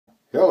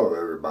Hello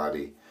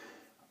everybody,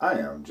 I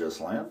am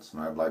Just Lance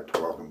and I'd like to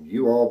welcome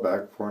you all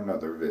back for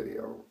another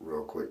video.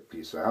 Real quick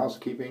piece of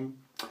housekeeping.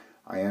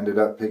 I ended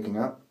up picking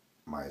up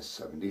my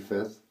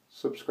 75th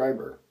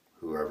subscriber.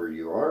 Whoever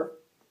you are,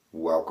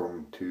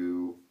 welcome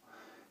to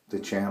the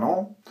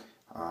channel.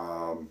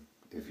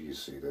 If you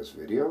see this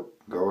video,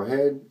 go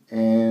ahead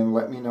and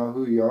let me know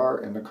who you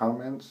are in the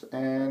comments,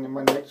 and in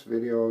my next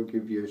video I'll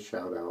give you a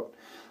shout out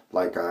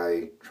like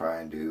I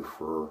try and do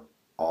for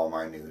all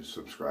my new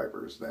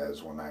subscribers. That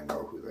is when I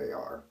know who they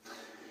are.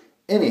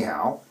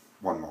 Anyhow,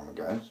 one moment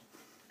guys,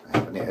 I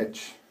have an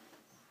itch.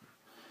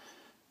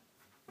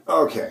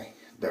 Okay,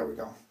 there we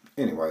go.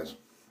 Anyways,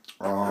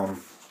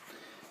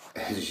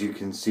 as you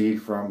can see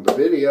from the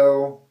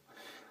video,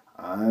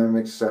 I'm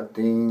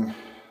accepting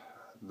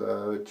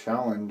the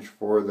challenge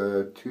for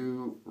the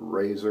 2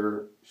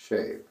 razor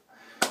shave.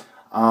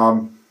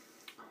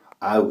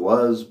 I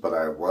was, but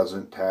I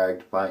wasn't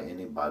tagged by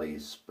anybody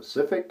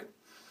specific.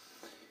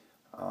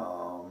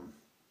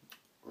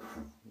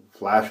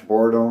 Flash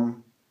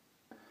Boredom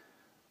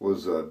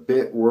was a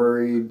bit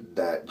worried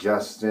that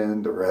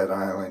Justin, the Red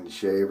Island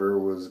Shaver,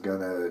 was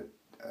gonna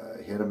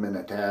hit him in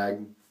a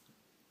tag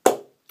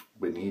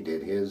when he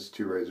did his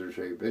 2 razor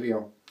shave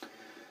video.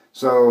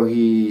 So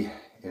he,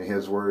 in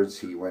his words,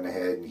 he went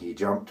ahead and he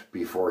jumped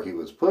before he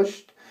was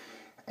pushed,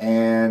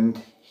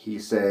 and he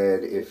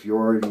said, if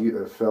you're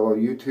a fellow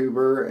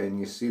YouTuber and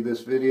you see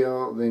this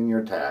video, then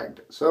you're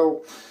tagged.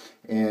 So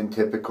in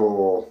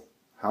typical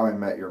How I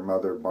Met Your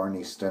Mother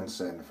Barney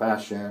Stinson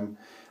fashion,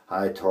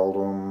 I told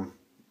him,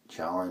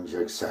 challenge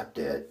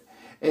accepted.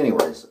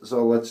 Anyways,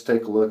 so let's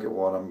take a look at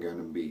what I'm going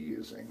to be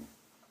using.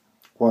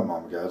 One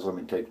moment guys, let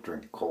me take a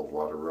drink of cold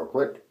water real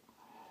quick.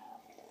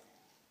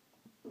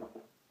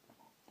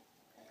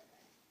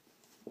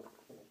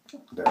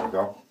 There we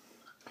go.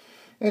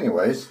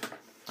 Anyways,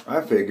 I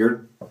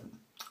figured,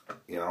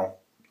 you know,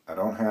 I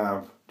don't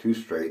have 2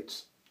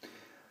 straights.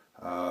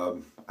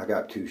 I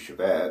got 2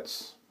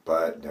 chevettes,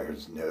 but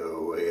there's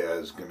no way I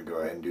was going to go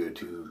ahead and do a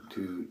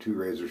two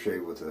razor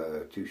shave with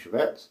 2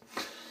 chevettes.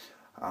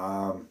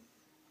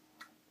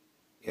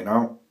 You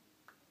know,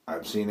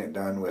 I've seen it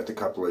done with a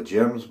couple of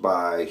gyms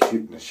by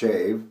shooting a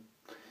shave.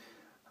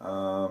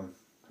 And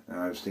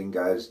I've seen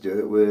guys do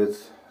it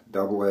with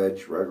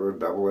regular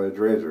double-edged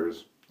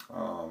razors.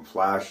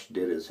 Flash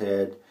did his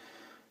head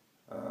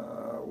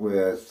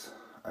with,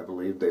 I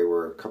believe they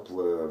were a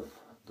couple of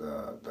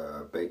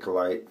the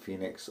Bakelite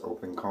Phoenix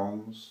open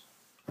combs.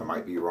 I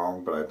might be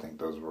wrong, but I think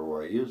those were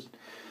what I used.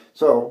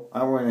 So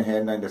I went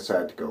ahead and I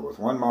decided to go with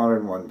one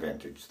modern, one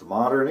vintage. The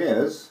modern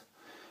is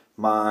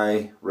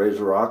my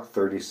RazorRock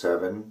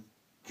 37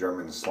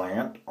 German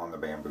slant on the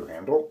bamboo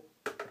handle.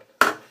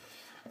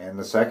 And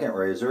the second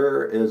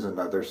razor is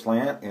another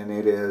slant, and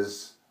it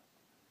is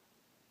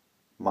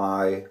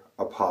my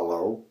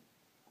Apollo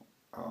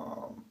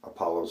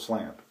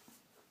slant.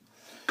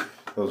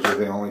 Those are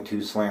the only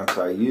 2 slants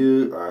I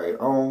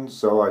own,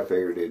 so I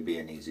figured it'd be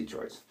an easy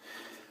choice.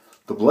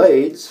 The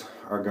blades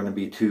are going to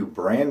be 2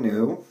 brand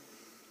new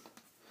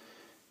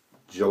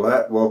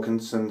Gillette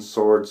Wilkinson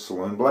Sword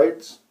Saloon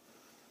blades.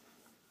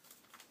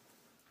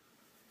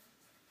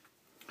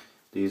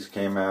 These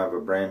came out of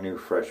a brand new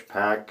fresh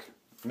pack,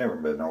 never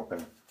been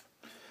opened.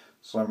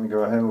 So let me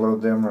go ahead and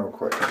load them real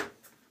quick.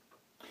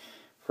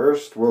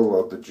 First, we'll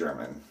load the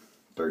German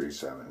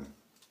 37.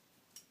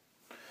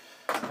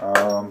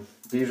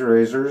 These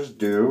razors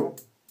do,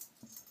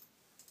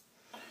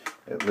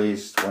 at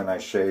least when I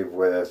shave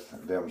with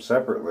them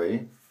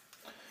separately,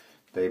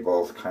 they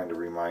both kind of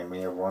remind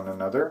me of one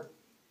another.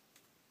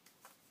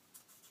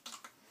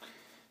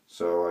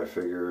 So I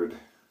figured,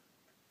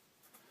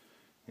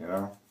 you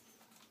know,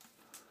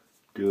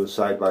 do a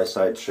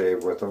side-by-side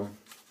shave with them.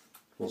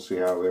 We'll see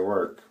how they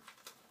work.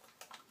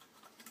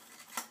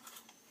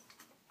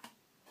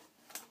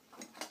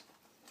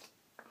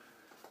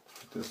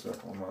 Put this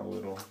up on my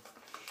little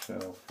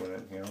shelf with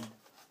it here.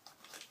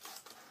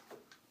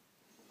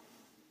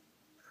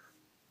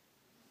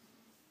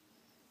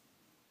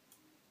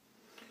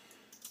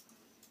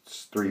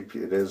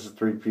 It is a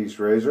 3-piece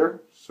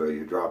razor, so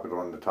you drop it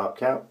on the top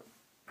cap.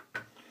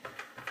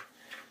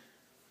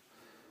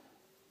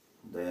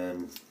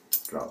 Then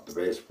drop the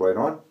base plate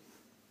on,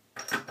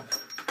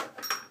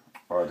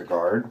 or the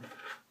guard,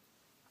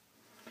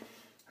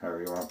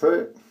 however you want to put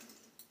it.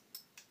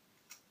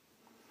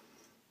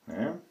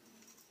 And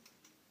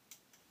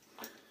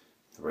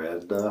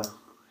thread the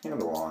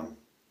handle on.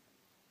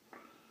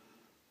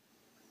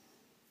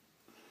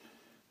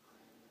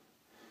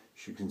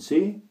 As you can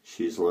see,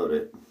 she's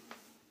loaded.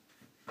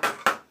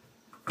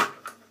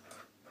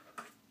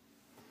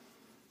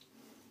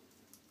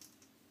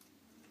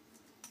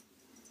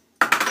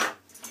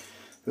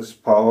 This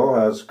Apollo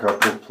has a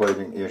couple of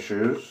plating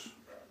issues.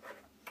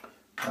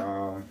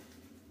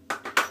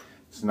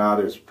 It's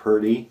not as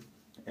pretty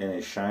and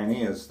as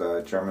shiny as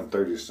the German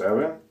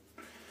 37,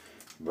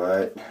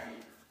 but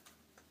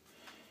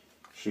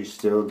she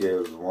still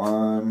gives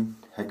one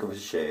heck of a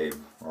shave.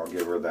 I'll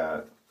give her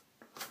that.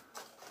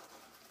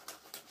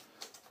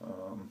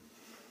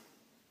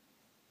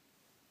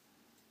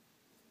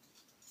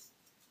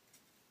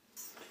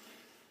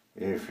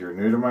 If you're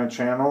new to my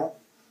channel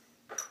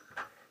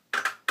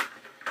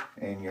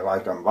and you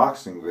like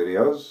unboxing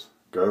videos,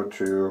 go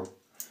to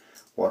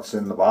What's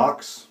in the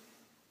Box.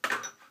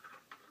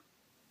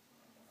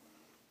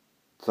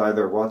 It's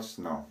either What's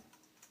in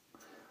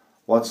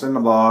the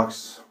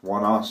Box,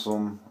 One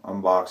Awesome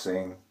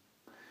Unboxing,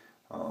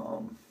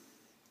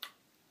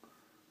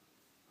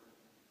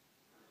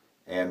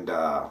 and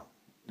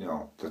you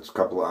know, that's a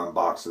couple of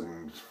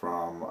unboxings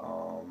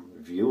from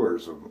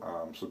viewers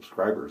of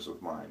subscribers of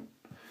mine.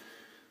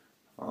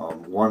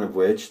 One of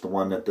which, the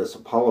one that this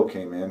Apollo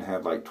came in,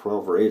 had like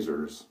 12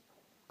 razors,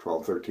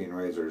 12, 13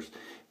 razors,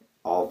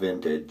 all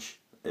vintage,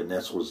 and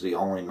this was the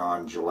only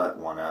non-Gillette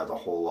one out of the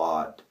whole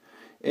lot.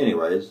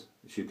 Anyways,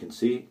 as you can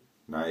see,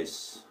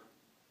 nice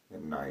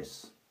and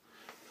nice.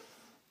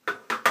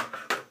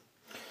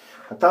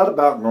 I thought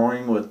about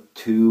going with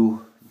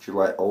 2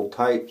 Gillette old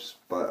types,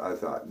 but I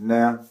thought,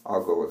 nah,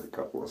 I'll go with a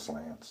couple of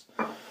slants.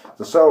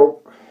 The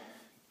soap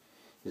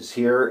is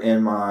here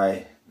in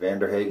my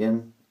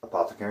Vanderhagen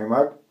Apothecary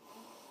mug.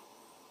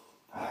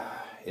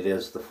 It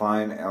is the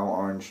Fine El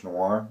Orange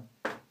Noir,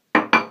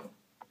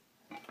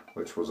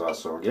 which was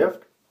also a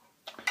gift.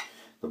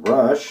 The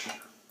brush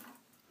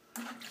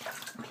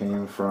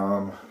came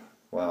from,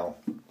 well,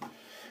 it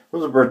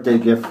was a birthday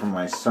gift from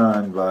my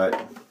son, but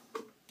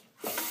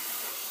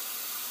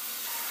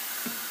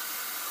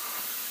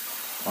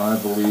I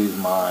believe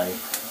my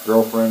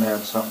girlfriend had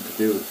something to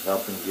do with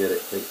helping get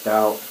it picked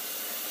out.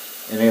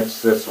 And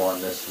it's this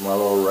one, this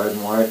Mellow Red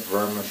and White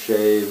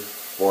Burma-Shave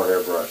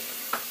 4-hair brush.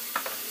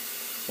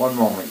 One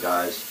moment,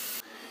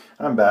 guys.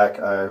 I'm back.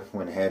 I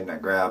went ahead and I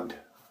grabbed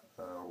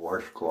a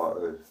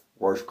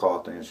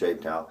washcloth and a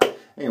shave towel.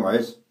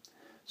 Anyways,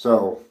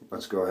 so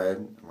let's go ahead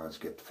and let's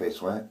get the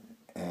face wet.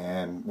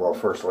 And, well,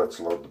 first let's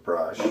load the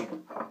brush. I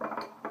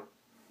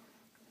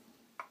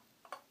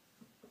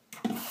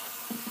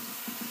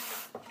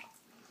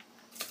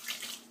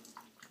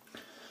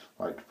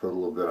like to put a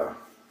little bit of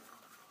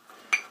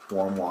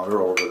warm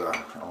water over the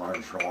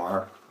Orange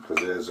Noir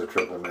because it is a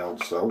triple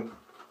milled soap.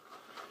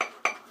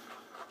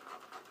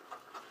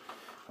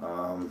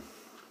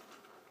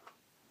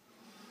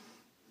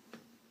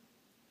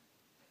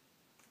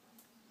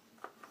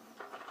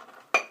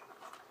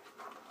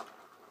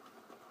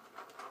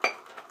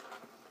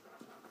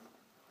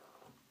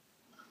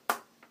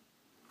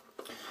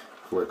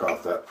 Flick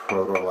off that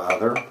proto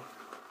lather.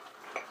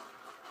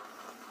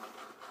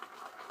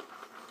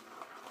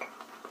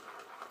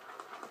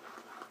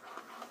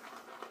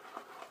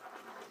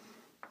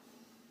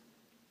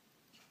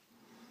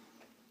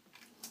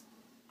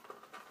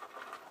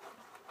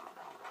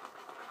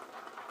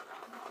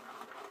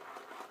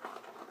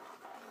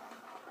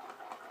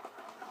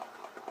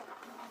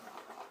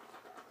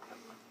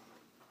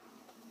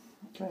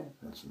 Okay,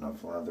 that's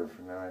enough lather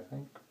for now, I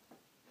think.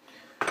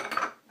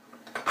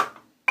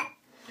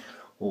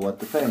 We'll wet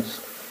the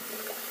face.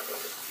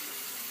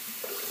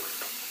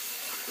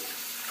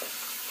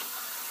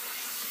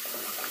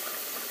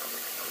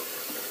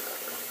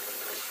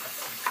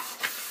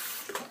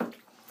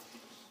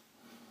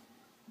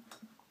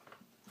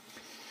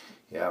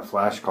 Yeah,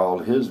 Flash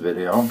called his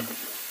video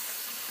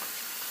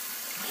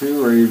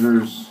 2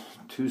 razors,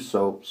 2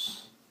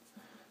 soaps,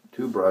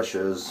 2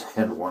 brushes,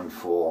 and 1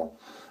 full.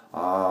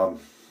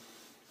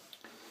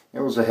 It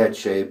was a head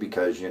shave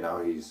because, you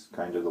know, he's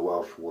kind of the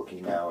Welsh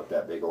Wookiee now with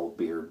that big old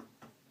beard.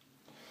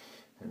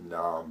 And,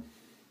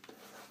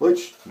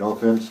 which, no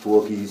offense to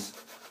Wookiees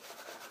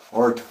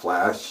or to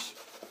Flash,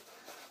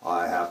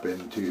 I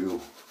happen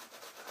to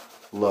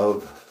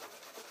love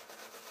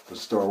the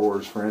Star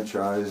Wars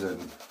franchise,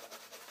 and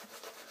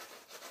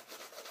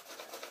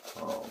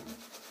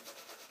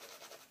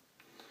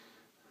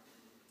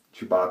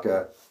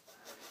Chewbacca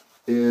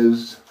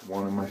is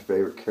one of my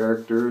favorite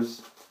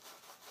characters.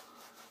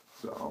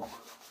 So,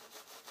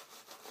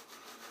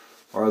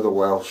 or the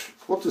Welsh,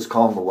 we'll just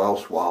call him the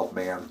Welsh Wild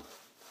Man.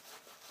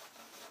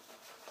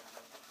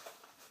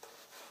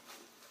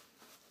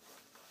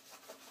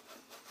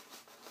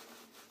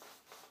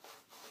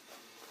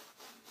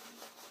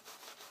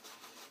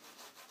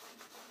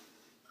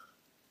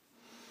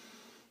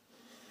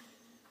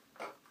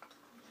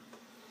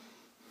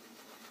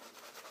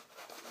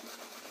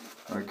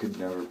 I could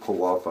never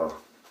pull off a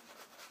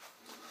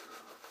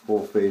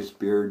full face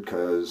beard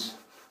because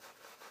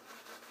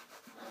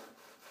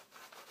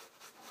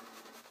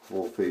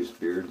full face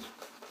beards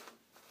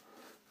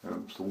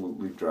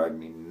absolutely drive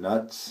me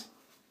nuts.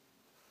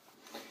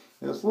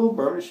 And this little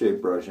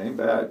Burma-Shave brush ain't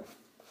bad.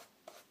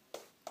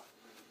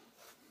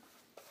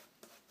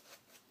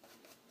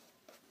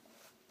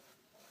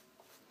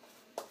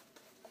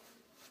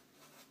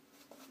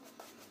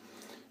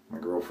 My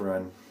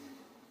girlfriend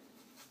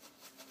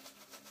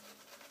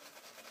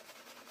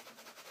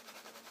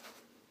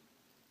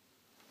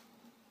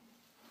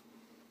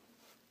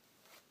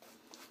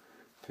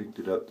picked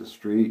it up the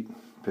street,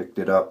 picked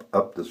it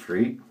up the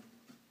street.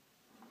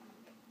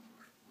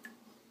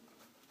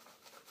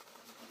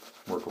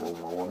 Work a little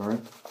more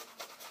watering.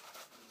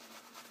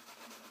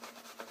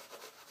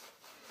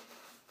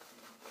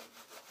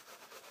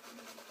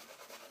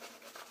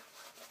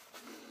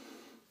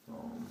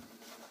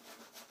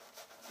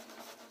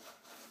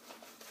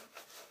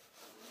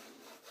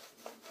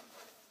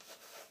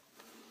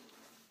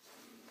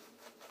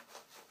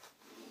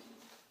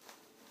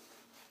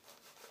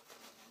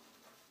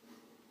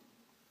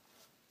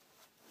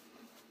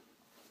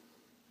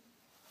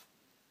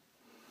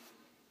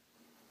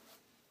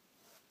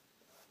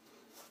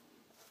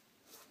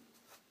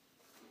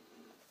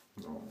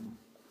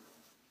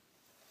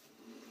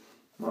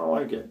 I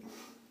like it.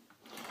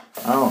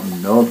 I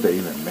don't know if they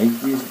even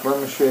make these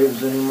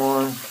Burma-Shaves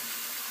anymore.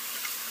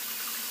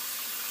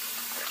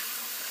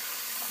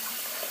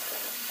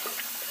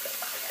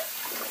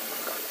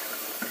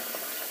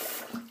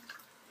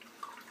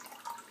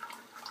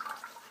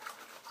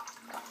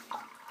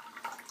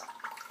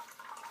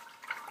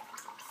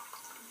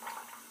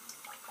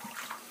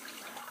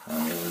 I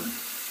mean,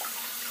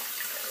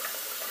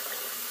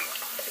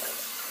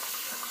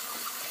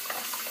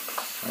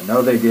 I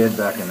know they did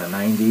back in the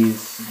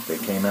 90s. They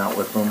came out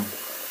with them.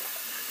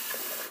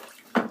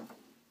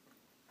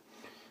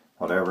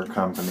 Whatever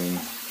company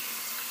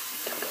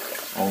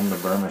owned the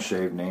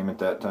Burma-Shave name at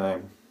that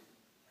time,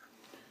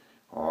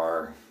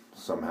 or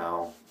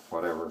somehow,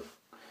 whatever,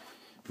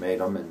 made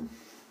them, and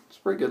it's a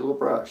pretty good little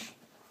brush.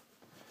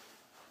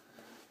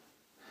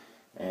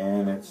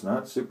 And it's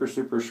not super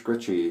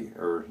scratchy,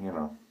 or, you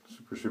know,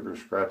 super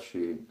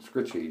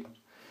scratchy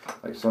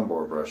like some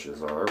board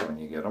brushes are when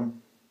you get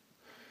them.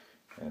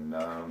 And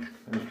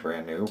it was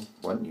brand new,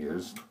 wasn't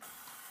used.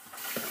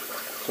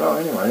 So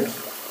anyways,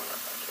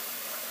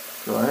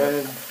 go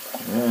ahead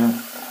and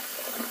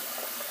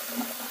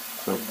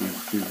soak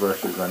these two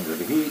brushes under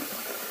the heat.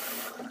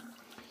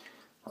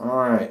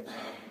 Alright,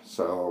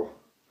 so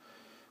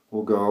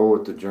we'll go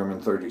with the German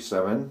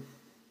 37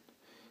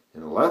 in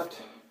the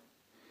left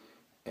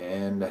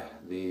and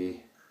the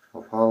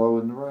Apollo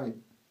in the right.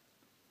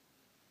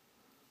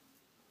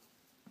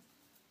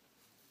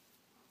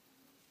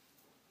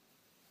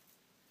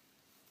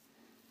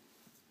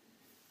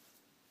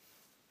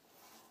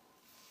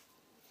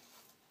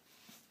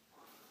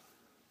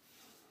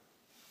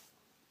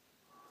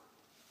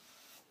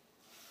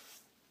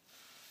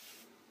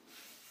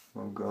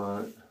 I've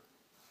got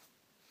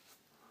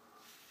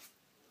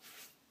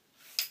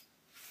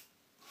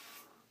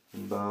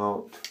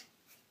about,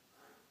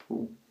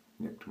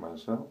 nicked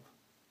myself,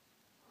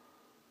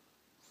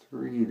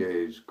 3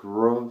 days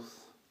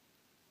growth.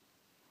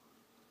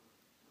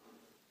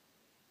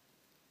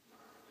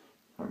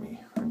 Let me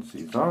rinse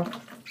these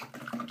off.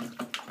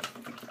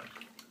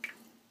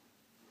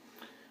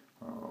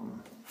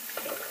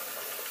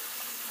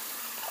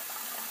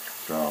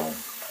 So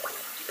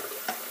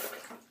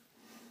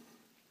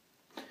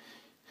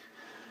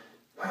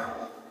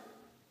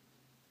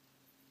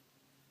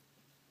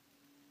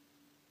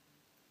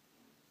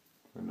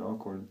and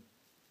awkward.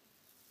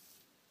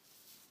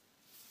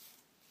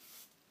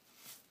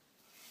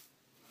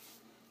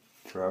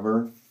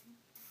 Trevor,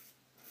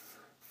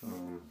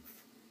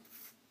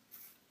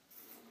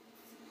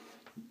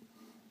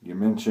 you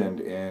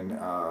mentioned in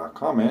a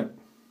comment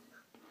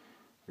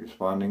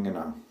responding in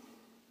a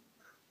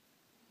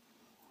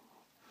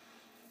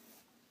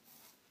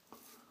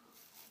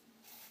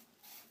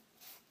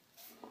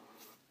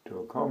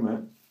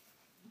comment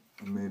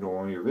I made on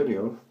one of your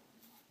videos.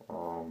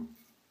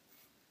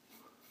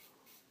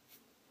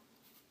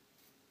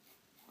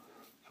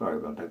 Sorry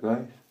about that,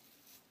 guys.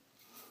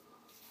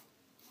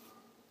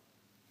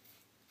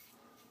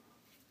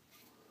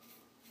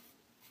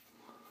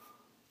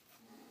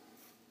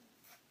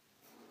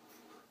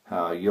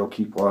 You'll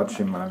keep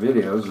watching my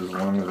videos as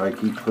long as I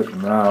keep putting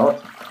them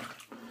out.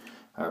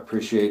 I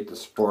appreciate the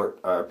support.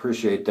 I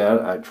appreciate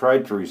that. I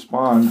tried to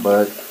respond,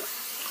 but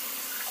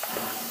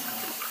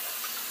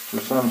for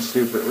some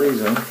stupid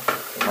reason,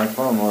 my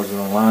phone wasn't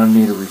allowing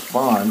me to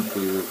respond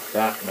to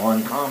that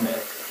one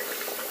comment.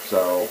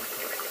 So,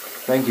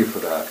 thank you for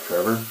that,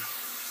 Trevor.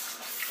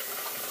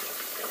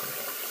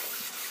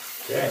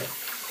 Okay.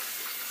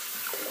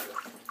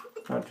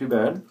 Not too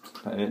bad.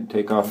 I didn't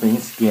take off any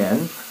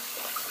skin.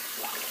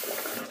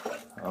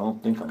 I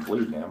don't think I'm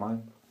bleeding, am I?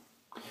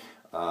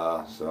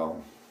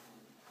 So,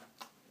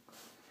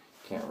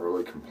 can't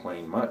really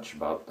complain much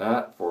about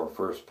that for a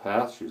first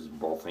pass using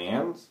both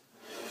hands.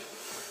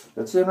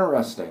 That's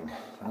interesting.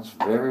 That's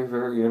very,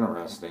 very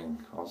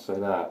interesting. I'll say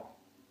that.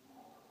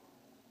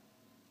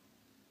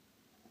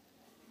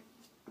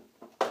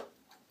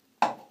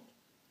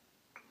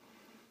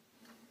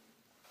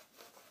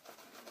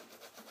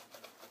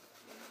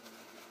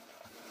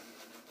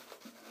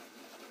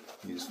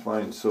 These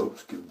fine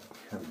soaps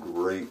have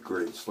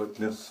great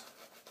slickness.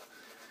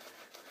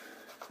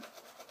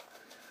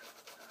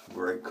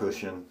 Great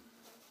cushion.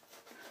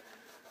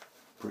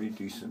 Pretty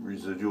decent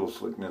residual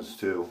slickness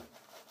too.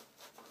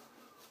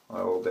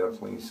 I will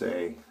definitely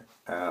say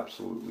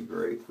absolutely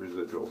great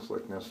residual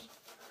slickness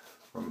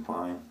from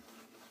Pine.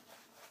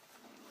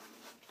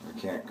 I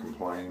can't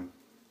complain.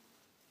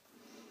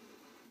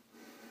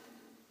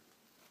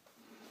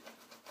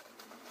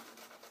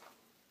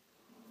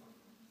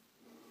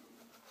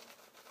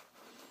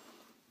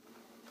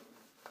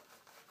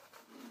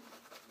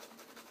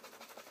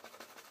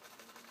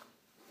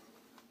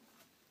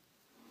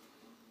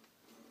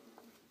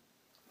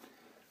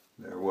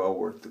 They're well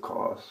worth the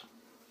cost.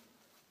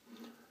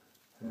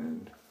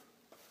 And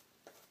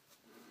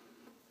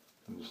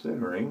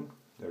considering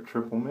they're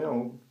triple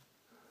milled,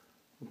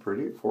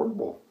 pretty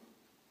affordable.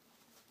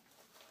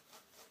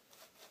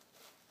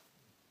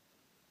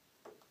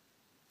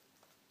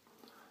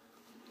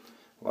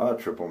 lot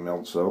of triple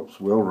milled soaps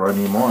will run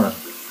you more.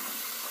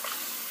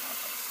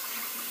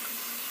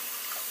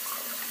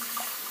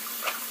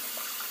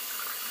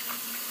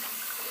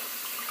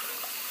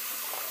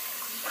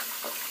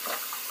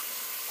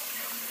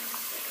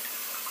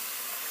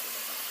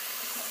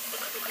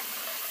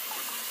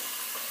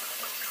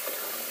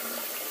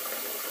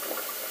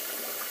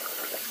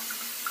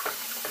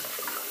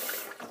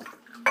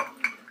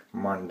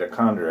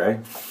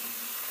 Mitochondria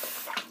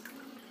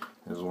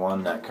is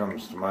one that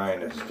comes to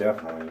mind as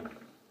definitely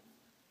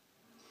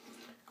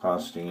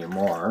costing you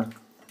more.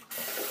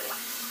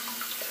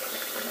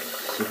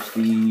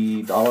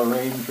 $60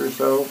 range or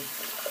so.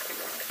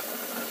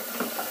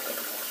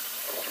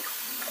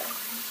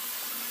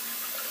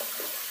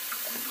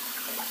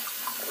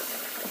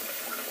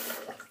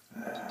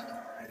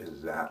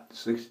 Is that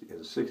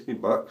 60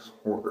 bucks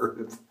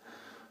worth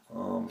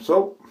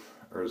soap?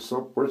 Or is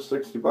soap worth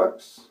 60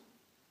 bucks?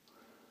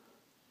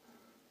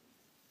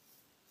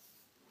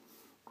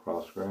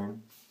 Cross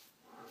grain.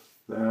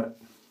 That.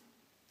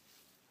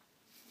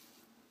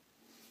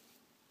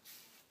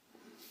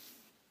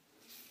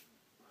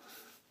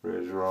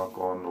 Razor Rock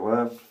on the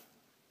left,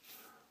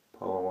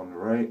 Apollo on the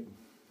right.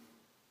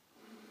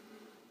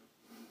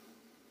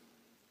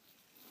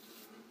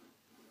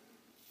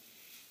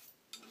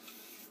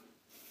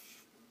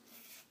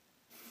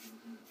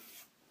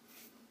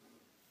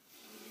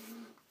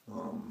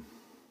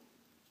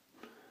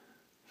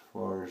 As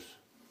far as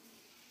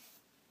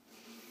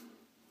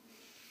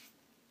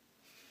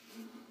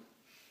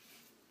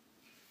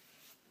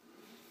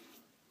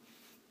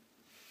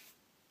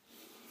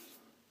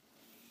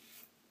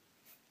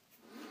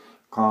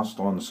cost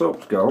on the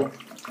soaps go,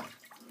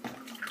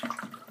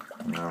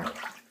 you know,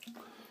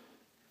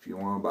 if you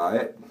want to buy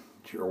it,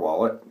 it's your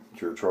wallet,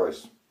 it's your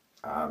choice.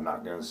 I'm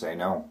not going to say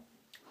no,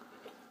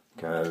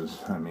 because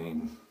I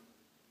mean,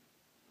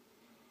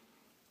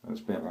 I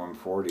spent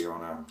 $140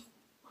 on a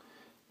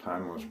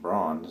timeless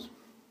bronze.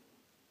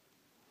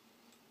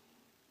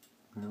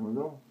 There we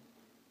go.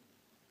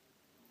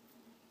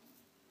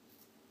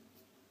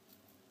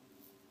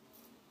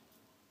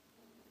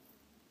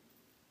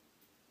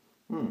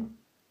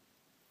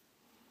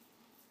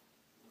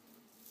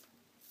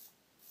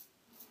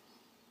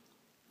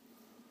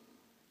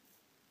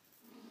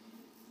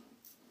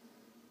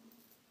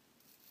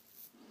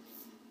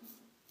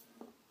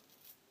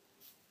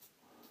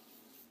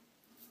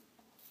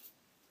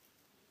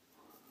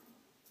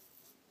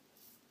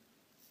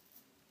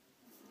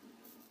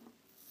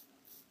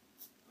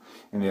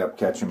 Ended up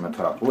catching my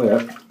top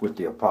lip with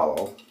the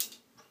Apollo.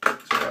 So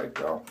there you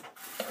go.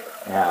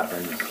 It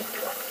happens.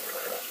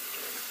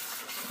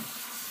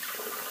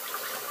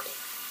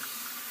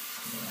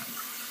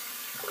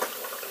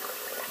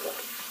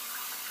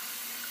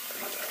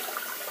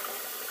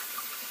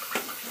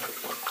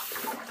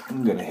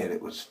 I'm gonna hit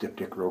it with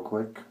Styptic real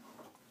quick.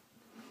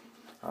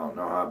 I don't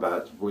know how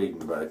bad it's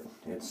bleeding, but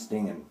it's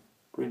stinging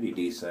pretty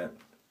decent.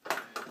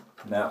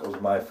 And that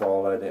was my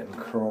fault. I didn't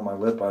curl my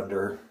lip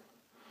under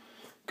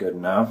good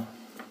enough.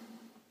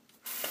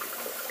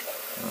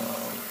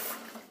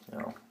 You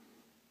know.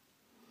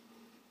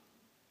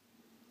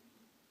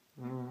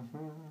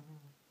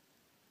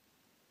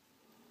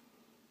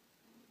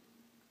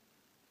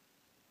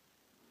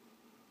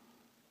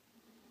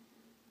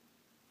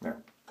 There.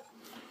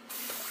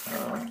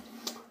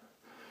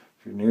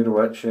 If you're new to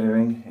wet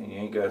shaving and you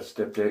ain't got a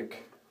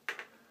Styptic,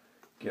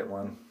 get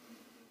one.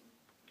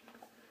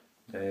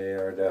 They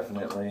are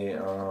definitely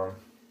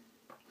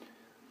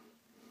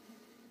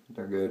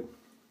they're good.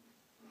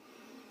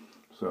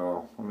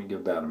 So let me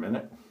give that a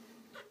minute.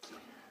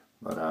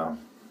 But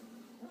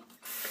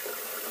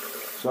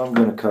so I'm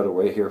going to cut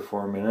away here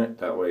for a minute,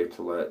 that way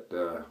to let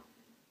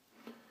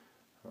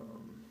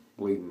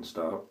bleeding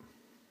stop.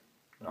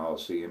 I'll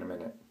see you in a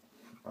minute.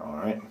 All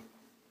right.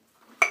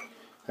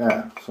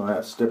 Yeah. So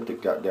that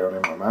Styptic got down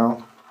in my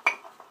mouth,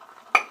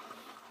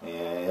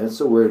 and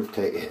it's a weird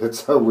taste.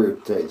 It's a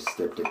weird taste,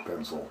 Styptic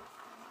pencil.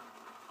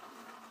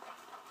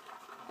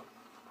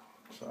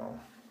 So.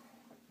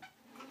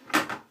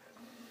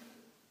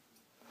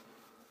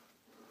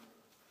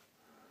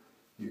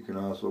 You can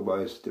also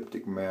buy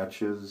Styptic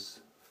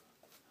matches,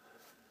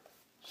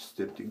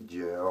 Styptic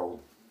gel,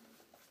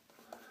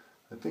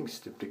 I think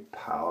Styptic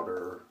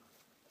powder.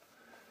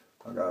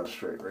 I got a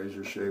straight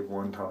razor shave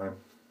one time.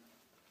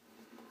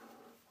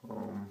 I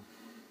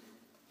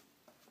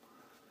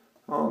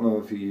don't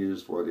know if he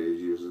used what he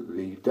used.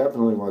 He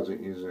definitely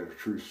wasn't using a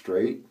true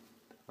straight.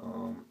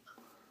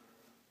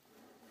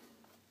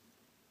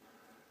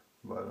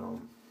 But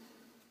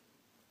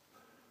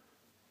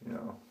you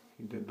know,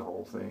 he did the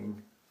whole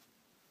thing.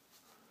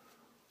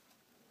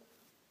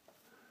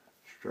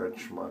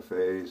 Stretch my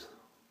face.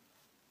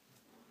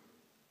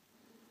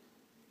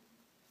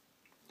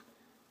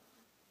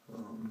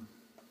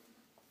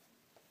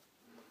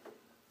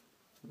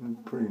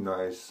 Pretty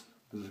nice.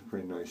 This is a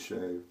pretty nice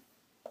shave.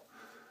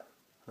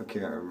 I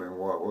can't remember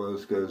what it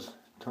was because at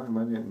the time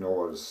I didn't know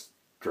what was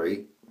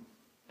straight.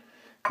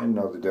 I didn't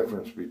know the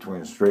difference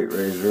between a straight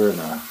razor and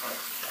a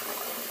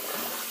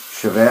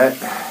Chevette.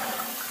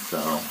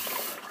 So,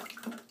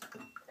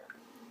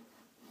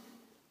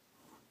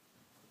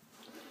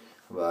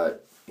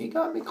 but he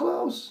got me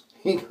close.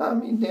 He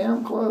got me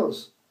damn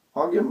close.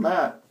 I'll give him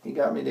that. He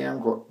got me damn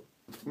close.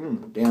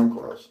 Damn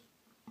close.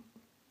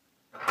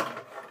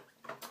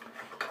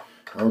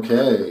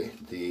 Okay,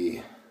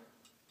 the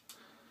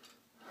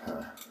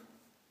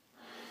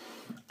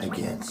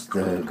against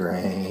the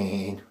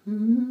grain.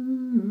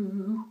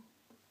 Ooh.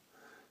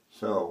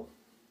 So,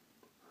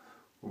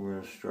 we're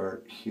going to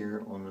start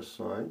here on the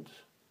sides.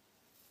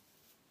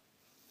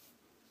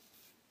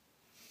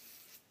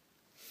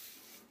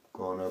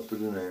 Going up at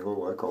an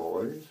angle like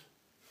always.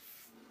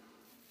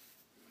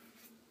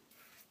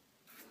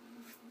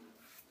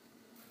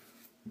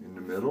 In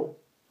the middle.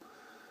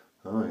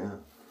 Oh yeah.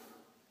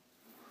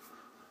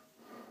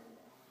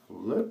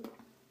 Flip.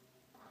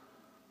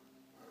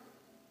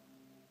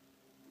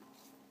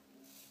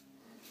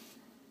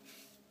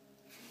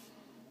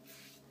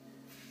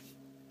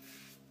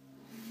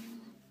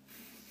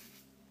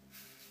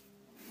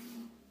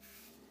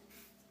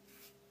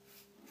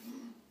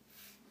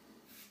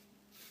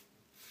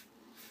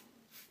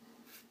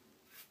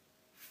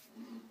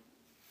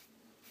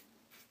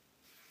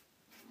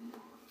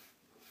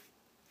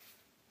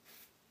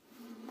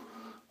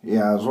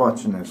 Yeah, I was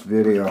watching this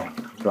video, a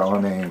fellow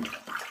named,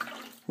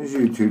 his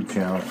YouTube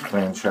channel,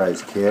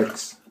 Franchise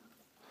Kicks,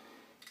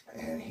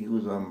 and he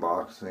was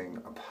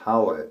unboxing a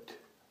pallet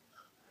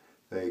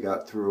that he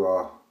got through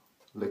a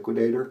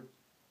liquidator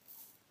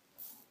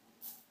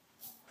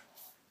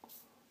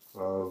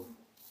of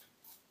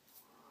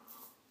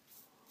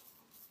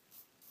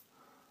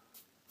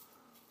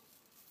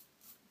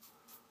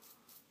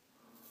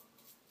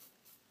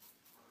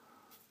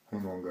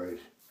hang on guys.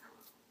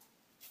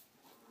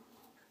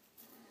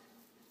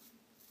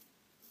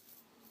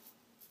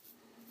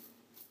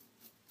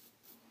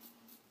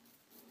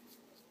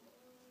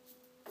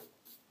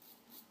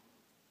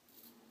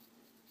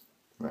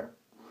 There.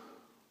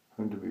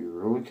 I have to be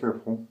really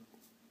careful.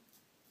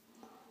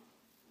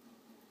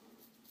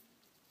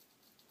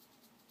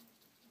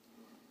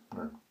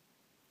 There.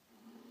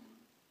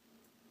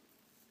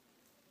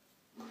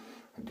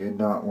 I did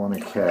not want to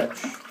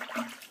catch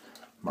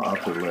my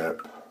upper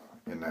lip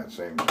in that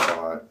same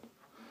spot,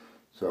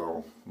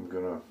 so I'm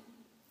gonna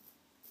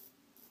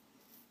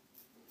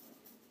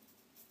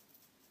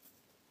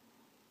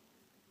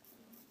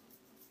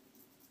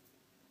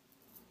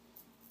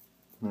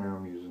now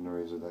I'm using the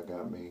razor that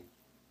got me.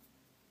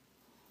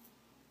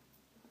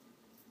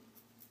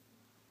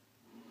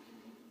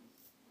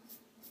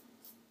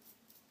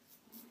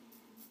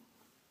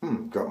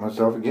 Got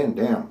myself again,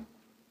 damn.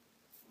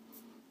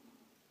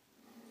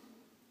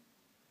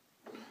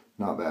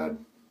 Not bad.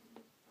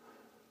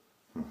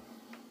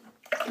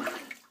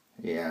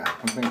 Yeah,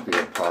 I think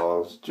the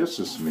Apollo's just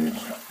a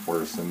smidge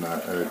worse than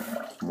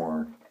that,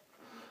 more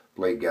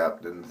blade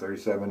gap than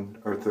 37,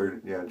 or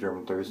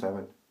German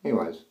 37.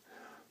 Anyways,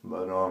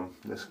 but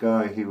this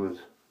guy, he was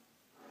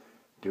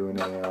doing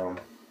a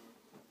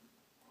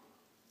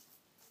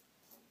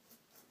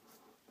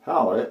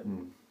pallet,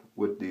 and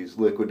with these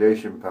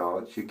liquidation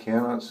pallets, you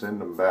cannot send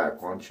them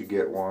back. Once you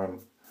get one,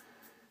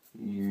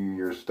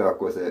 you're stuck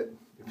with it.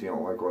 If you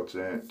don't like what's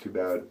in it, too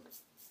bad.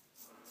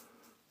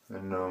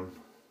 And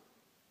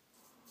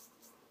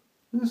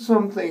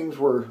some things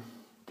were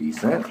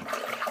decent.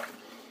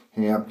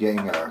 He ended up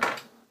getting a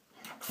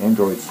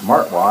Android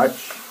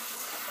smartwatch,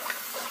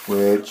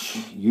 which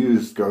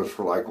used goes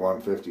for like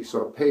 $150,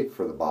 so I paid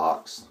for the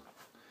box.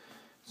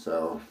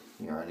 So,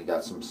 you know, and he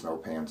got some snow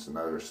pants and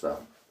other stuff.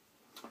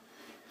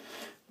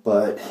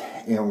 But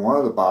in one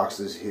of the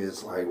boxes,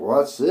 he's like,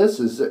 what's this?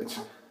 Is it?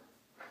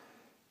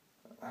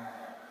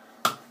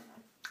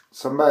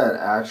 Somebody had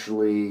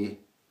actually,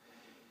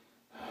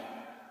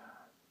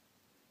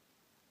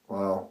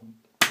 well,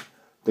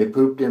 they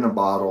pooped in a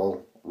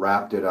bottle,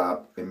 wrapped it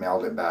up, and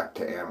mailed it back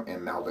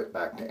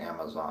to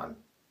Amazon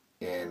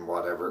in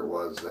whatever it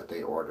was that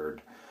they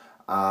ordered.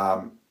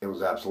 It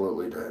was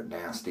absolutely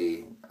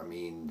nasty. I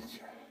mean,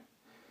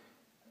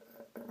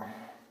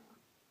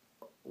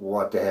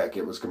 what the heck?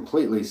 It was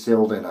completely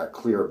sealed in a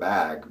clear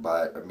bag,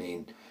 but I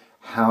mean,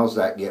 how's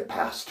that get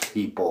past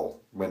people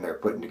when they're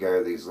putting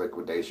together these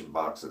liquidation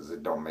boxes?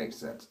 It don't make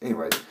sense.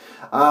 Anyways,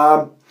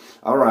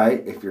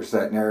 alright, if you're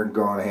sitting there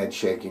going ahead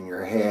shaking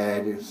your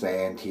head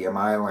saying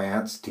TMI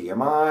Lance,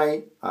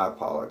 TMI, I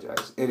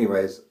apologize.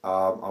 Anyways,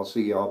 I'll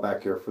see you all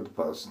back here for the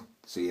post.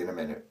 See you in a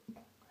minute.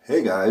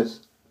 Hey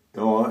guys, you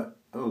know what?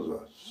 That was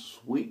a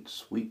sweet,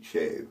 sweet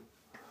shave.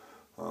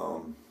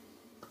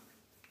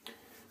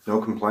 No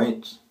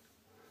complaints.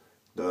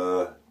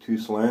 The two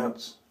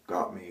slants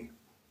got me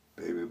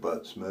baby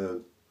butt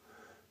smooth.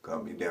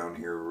 Got me down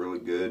here really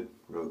good,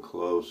 real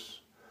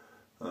close.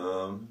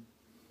 Oh,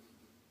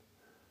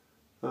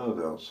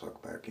 they'll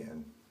suck back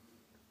in.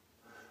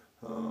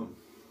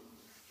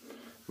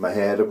 My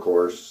head, of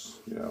course,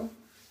 you know,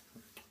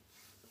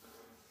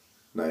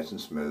 nice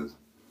and smooth.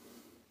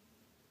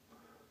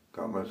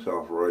 Got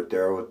myself right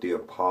there with the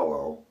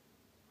Apollo,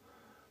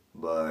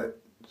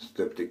 but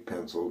styptic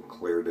pencil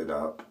cleared it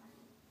up.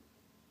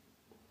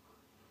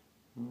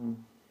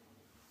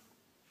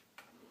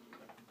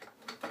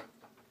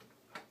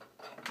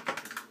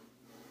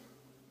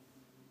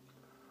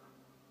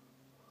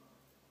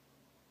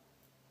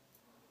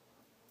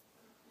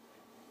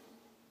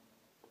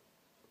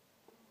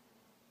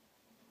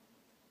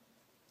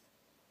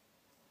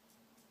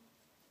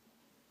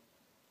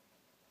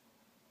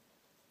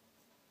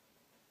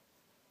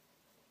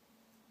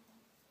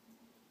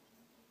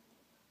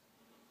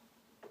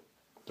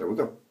 There we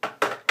go.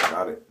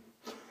 Got it.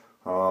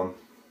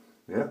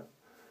 Yeah.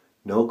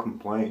 No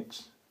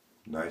complaints.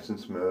 Nice and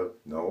smooth.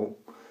 No.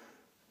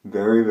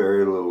 Very,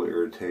 very little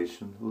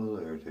irritation. A little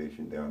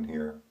irritation down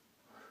here.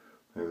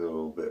 Maybe a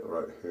little bit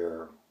right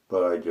here.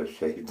 But I just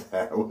shaved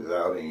that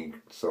without any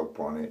soap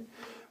on it.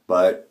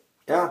 But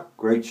yeah,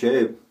 great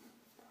shave.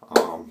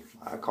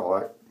 I call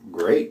that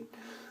great.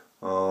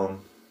 I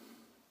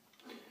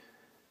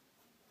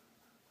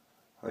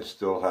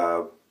still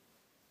have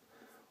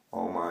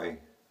all my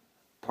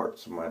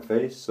parts of my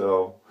face,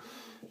 so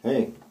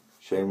hey,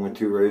 shaving with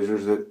two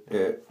razors at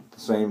the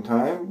same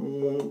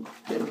time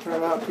didn't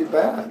turn out too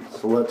bad.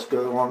 So let's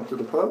go on to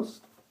the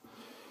post.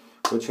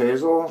 Witch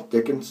Hazel,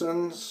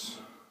 Dickinson's.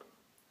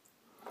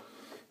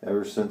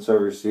 Ever since I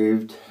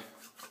received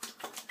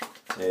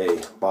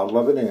a bottle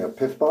of it in a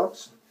piff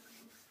box,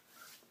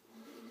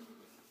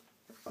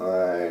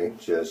 I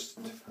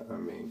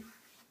mean,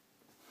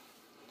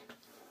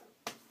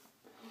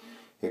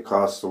 it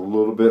costs a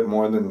little bit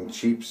more than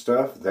cheap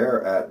stuff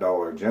there at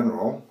Dollar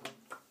General.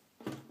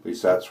 At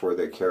least that's where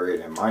they carry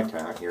it in my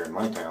town, here in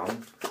my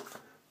town.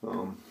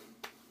 The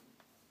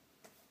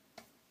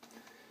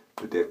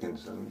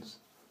Dickinson's,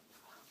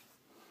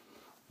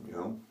 you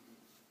know,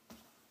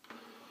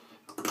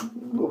 a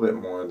little bit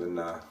more than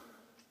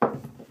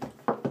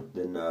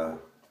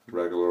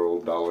regular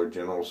old Dollar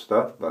General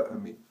stuff, but I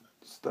mean,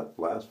 stuff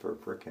lasts for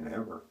freaking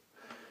ever.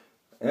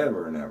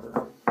 Ever and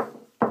ever.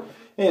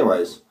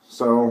 Anyways,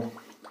 so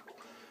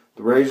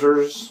the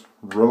razors,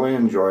 really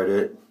enjoyed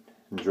it.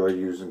 Enjoyed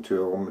using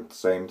two of them at the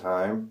same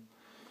time.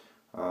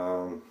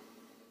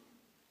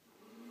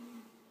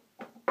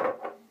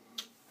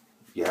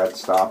 You had to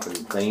stop and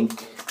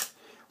think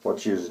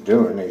what you was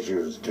doing as you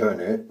was doing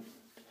it.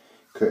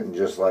 Couldn't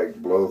just like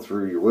blow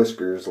through your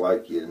whiskers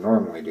like you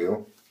normally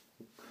do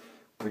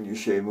when you're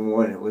shaving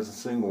one. It was a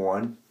single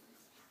one.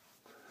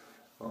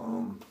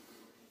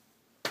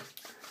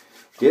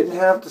 Didn't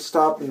have to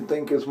stop and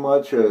think as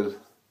much as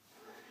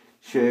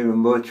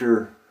Shaving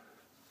Butcher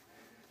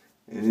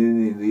and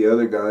any of the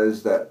other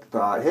guys that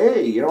thought,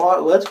 hey, you know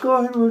what, let's go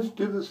ahead and let's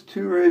do this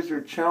two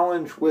razor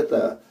challenge with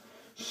a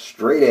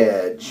straight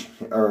edge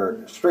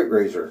or straight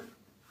razor.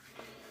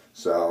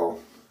 So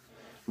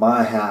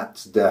my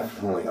hat's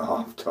definitely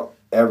off to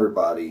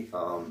everybody.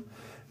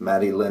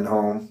 Matty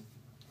Lindholm,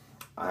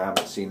 I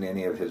haven't seen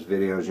any of his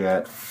videos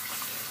yet,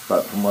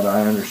 but from what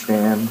I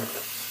understand,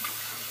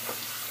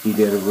 he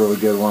did a really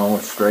good one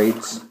with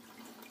straights.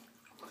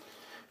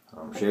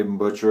 Shaving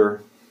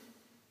Butcher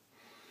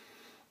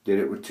did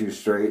it with two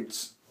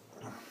straights.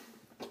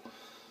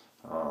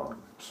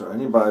 So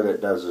anybody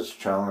that does this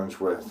challenge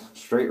with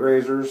straight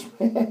razors,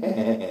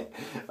 no,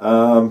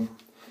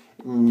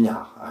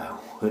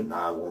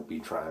 I won't be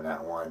trying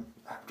that one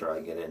after I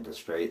get into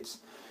straights.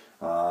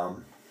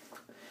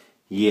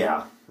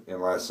 Yeah,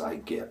 unless I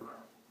get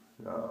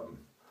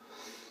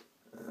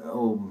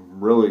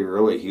really,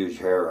 really huge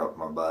hair up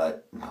my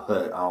butt,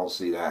 but I don't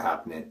see that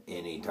happening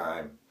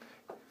anytime,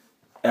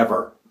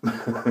 ever.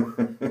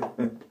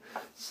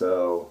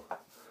 So,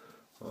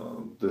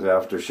 the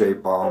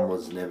aftershave balm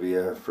was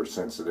Nivea for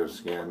sensitive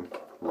skin.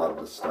 Love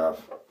the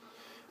stuff.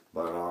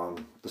 But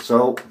the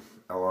soap,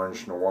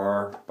 Orange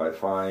Noir by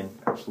Fine,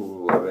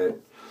 absolutely love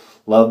it.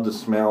 Love the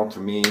smell. To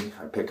me,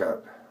 I pick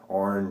up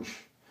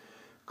orange,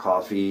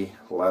 coffee,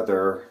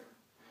 leather,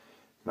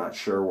 not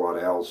sure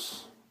what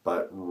else,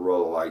 but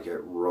really like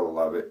it, really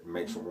love it. It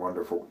makes a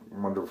wonderful,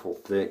 wonderful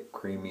thick,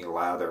 creamy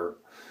lather.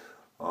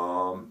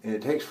 And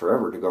it takes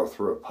forever to go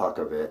through a puck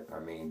of it. I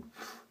mean,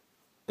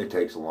 it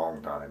takes a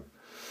long time.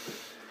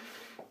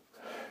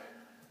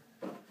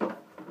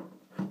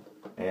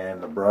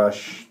 And the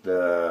brush,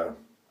 the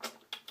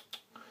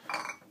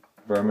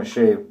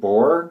Burma-Shave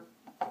boar.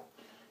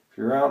 If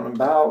you're out and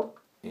about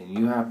and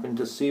you happen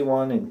to see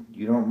one and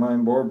you don't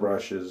mind boar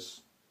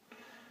brushes,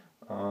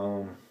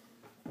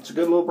 it's a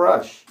good little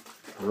brush.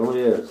 It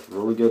really is.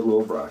 Really good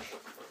little brush.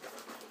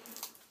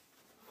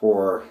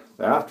 For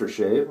the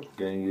aftershave, I'm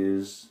going to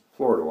use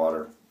Florida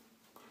water.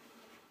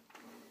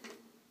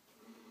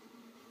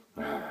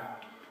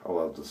 I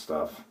love the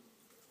stuff.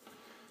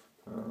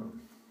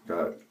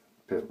 Got a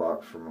piff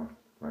box from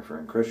my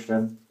friend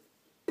Christian.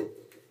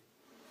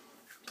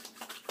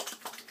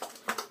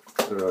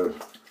 The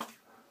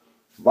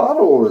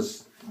bottle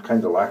is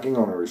kind of lacking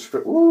on a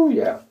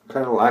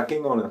kind of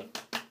lacking on a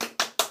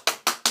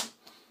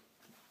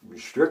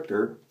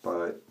restrictor,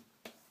 but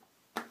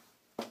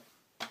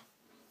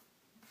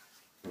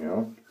you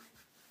know,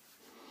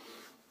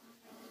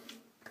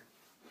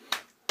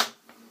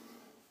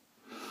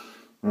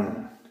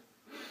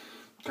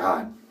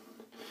 God,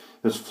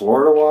 This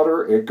Florida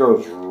water, it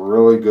goes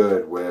really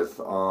good with,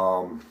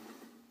 what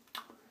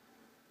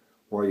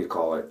do you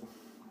call it?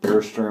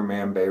 Bear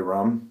Stearns Bay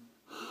rum.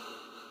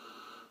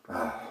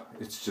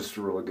 It's just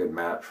a really good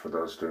match for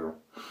those two.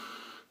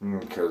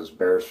 Because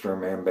Bear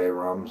Stearns Bay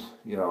rums,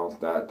 you know,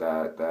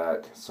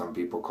 that some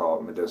people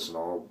call it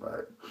medicinal,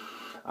 but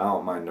I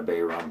don't mind the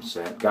bay rum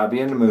scent. Gotta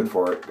be in the mood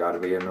for it. Gotta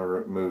be in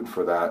the mood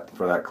for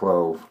that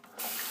clove.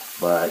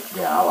 But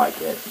yeah, I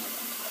like it.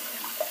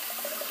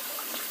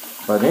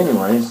 But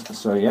anyways,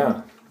 so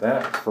yeah,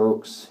 that,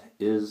 folks,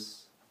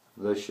 is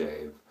the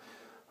shave.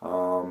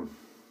 Oh,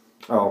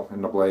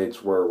 and the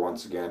blades were,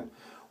 once again,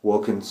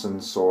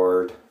 Wilkinson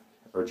sword,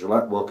 or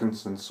Gillette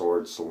Wilkinson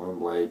sword saloon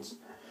blades.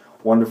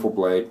 Wonderful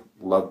blade.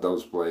 Love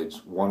those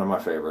blades. One of my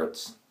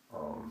favorites.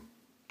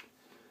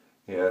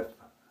 Yeah,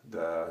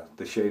 the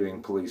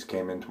shaving police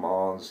came into my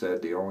mall and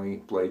said the only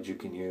blade you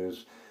can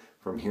use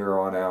from here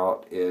on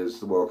out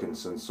is the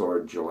Wilkinson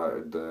sword,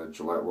 the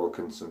Gillette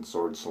Wilkinson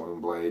sword saloon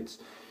blades.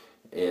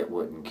 It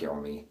wouldn't kill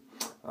me.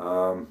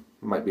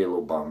 Might be a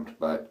little bummed,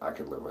 but I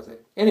could live with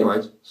it.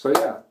 Anyways, so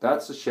yeah,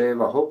 that's the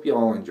shave. I hope you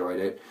all enjoyed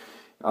it.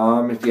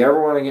 If you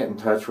ever want to get in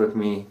touch with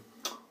me,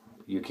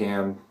 you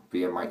can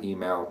via my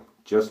email,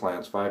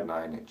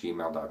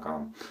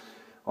 justlance59@gmail.com,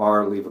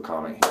 or leave a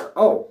comment here.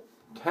 Oh,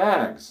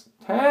 tags.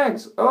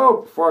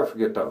 Oh, before I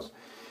forget those.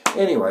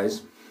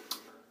 Anyways,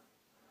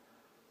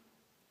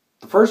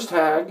 the first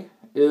tag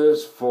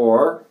is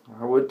for,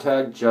 I would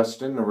tag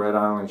Justin, the Red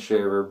Island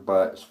Shaver,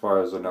 but as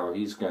far as I know,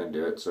 he's going to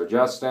do it. So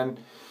Justin,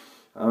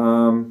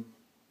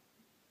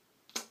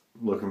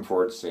 looking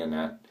forward to seeing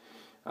that.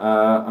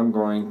 I'm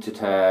going to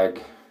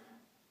tag,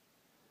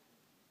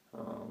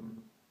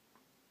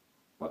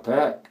 what the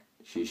heck?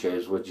 She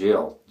shaves with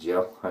Jill.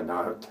 Jill, I know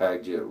I've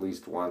tagged you at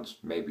least once,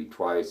 maybe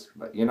twice.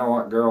 But you know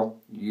what, girl?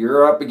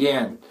 You're up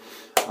again.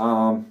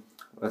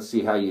 Let's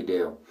see how you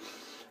do.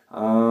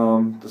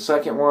 The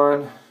second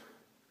one,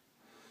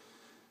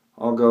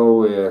 I'll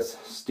go with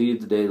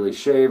Steve the Daily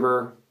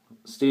Shaver.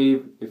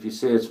 Steve, if you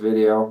see this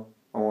video,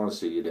 I want to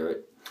see you do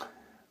it.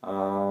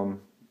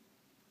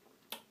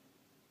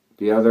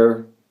 The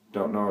other,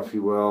 don't know if he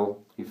will.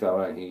 He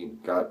found out he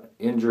got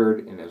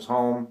injured in his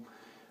home.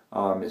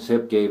 His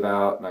hip gave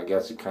out, and I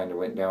guess he kind of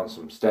went down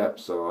some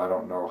steps, so I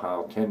don't know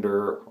how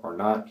tender or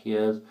not he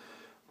is.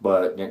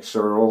 But Nick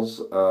Searles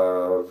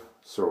of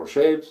Searles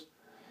Shaves.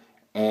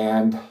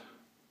 And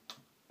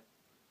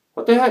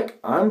what the heck?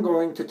 I'm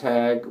going to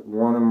tag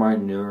one of my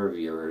newer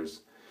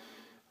viewers.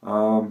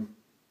 I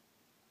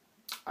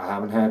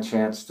haven't had a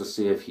chance to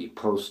see if he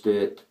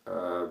posted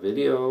a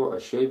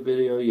shave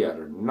video yet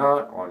or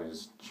not on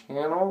his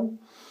channel.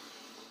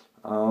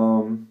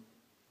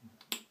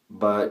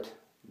 But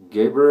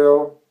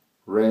Gabriel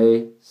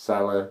Ray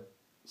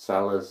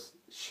Salas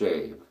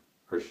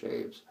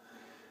shaves.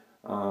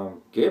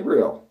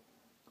 Gabriel,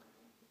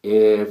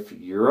 if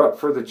you're up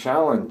for the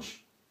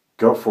challenge,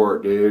 go for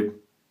it, dude.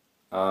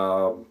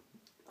 I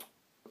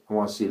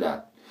want to see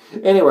that.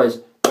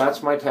 Anyways,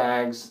 that's my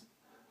tags.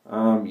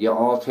 You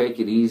all take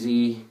it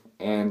easy,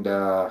 and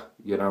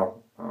you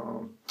know,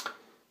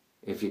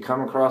 if you come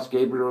across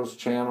Gabriel's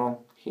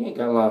channel, he ain't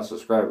got a lot of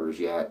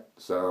subscribers yet,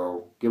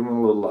 so give him a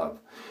little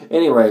love.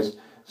 Anyways,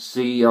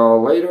 see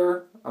y'all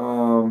later.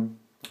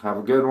 Have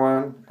a good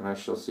one, and I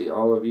shall see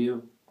all of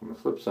you on the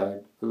flip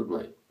side of the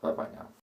blade. Bye-bye now.